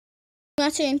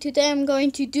And today I'm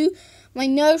going to do my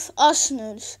Nerf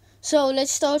arsenals. So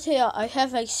let's start here. I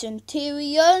have a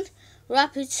Centurion,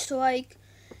 Rapid Strike,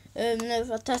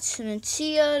 Nerf attachment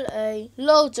seal,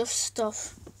 loads of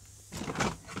stuff.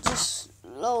 Just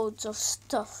loads of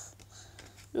stuff.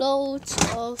 Loads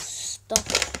of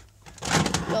stuff.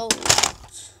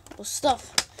 Loads of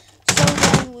stuff. So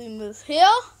then we move here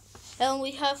and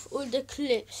we have all the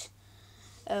clips.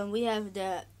 We have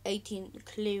the 18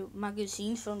 clip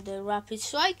magazine from the Rapid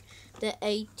Strike, the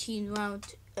 18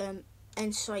 round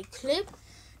end strike clip,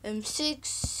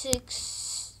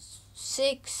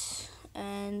 6,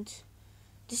 and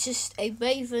this is a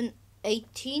Baven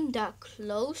 18 that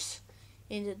close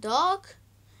in the dark,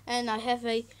 and I have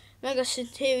a Mega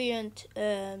Centurion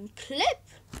clip,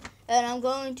 and I'm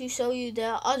going to show you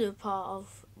the other part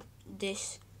of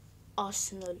this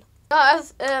arsenal. I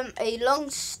have a long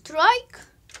strike,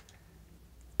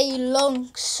 a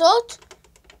long shot,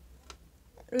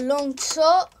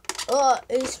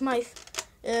 is my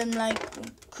like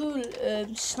cool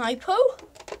sniper,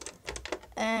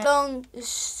 and long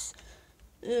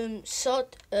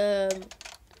shot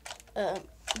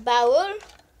barrel,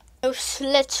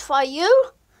 sledge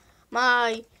fire,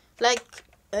 my like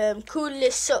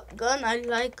coolest shotgun. I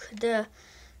like the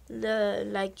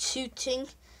like shooting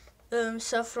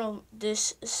stuff from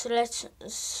this sledge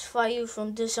fire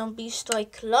from the zombie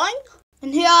strike line.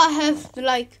 And here I have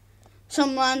like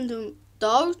some random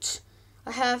darts.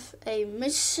 I have a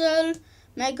missile,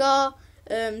 mega,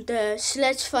 the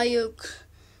sledge fire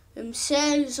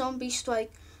cell, zombie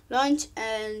strike lines,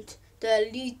 and the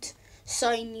elite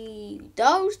shiny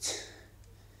dart.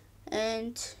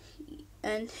 And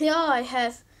here I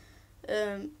have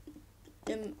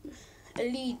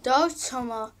elite darts.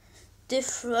 Some are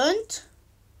different,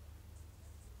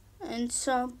 and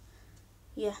some,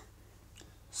 yeah.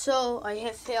 So I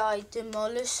have here a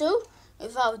demolisher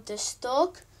without the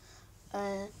stock,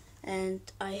 and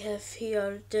I have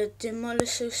here the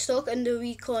demolisher stock and the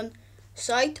recon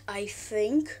sight, I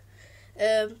think,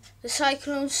 the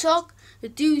cyclone shock, the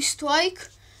dew strike,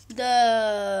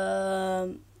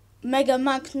 the mega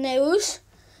magneus,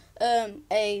 a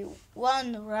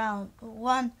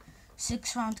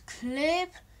 6-round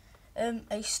clip,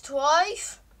 a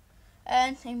strife,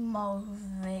 and a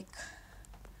Mavic.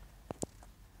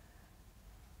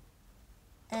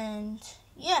 And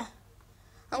yeah,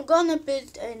 I'm gonna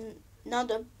build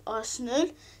another arsenal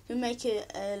to make it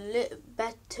a little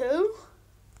better,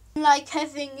 like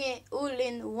having it all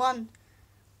in one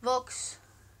box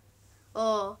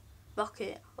or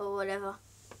bucket or whatever.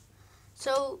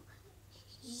 So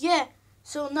yeah,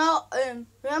 so now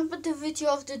remember the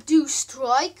video of the dew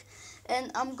strike,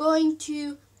 and I'm going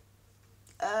to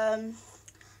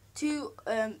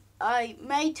I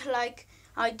made like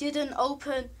I didn't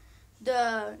open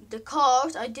the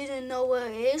card, I didn't know where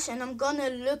it is, and I'm gonna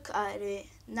look at it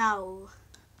now.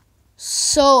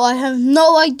 So I have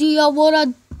no idea what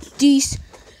are these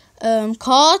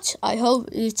cards. I hope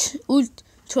it's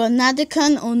Ultra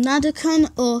Nadakan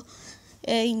or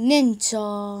a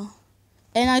Ninja,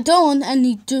 and I don't want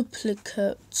any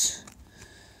duplicates.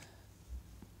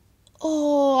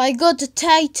 Oh, I got the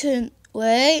Titan.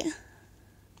 Wait,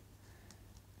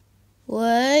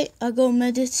 I got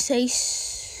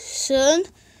Meditation.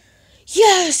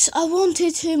 Yes, I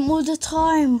wanted him all the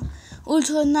time.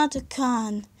 Ultra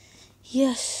Nadakan.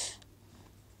 Yes.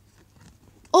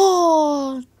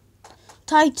 Oh,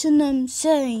 Titanum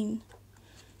Zane.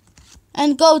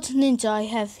 And Gold Ninja, I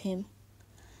have him.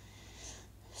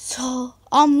 So,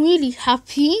 I'm really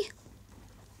happy.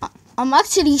 I'm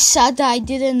actually sad that I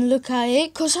didn't look at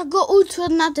it, because I got Ultra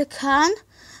Nadakan.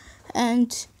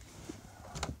 And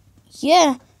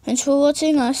yeah, thanks for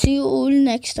watching. I'll see you all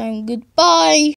next time. Goodbye.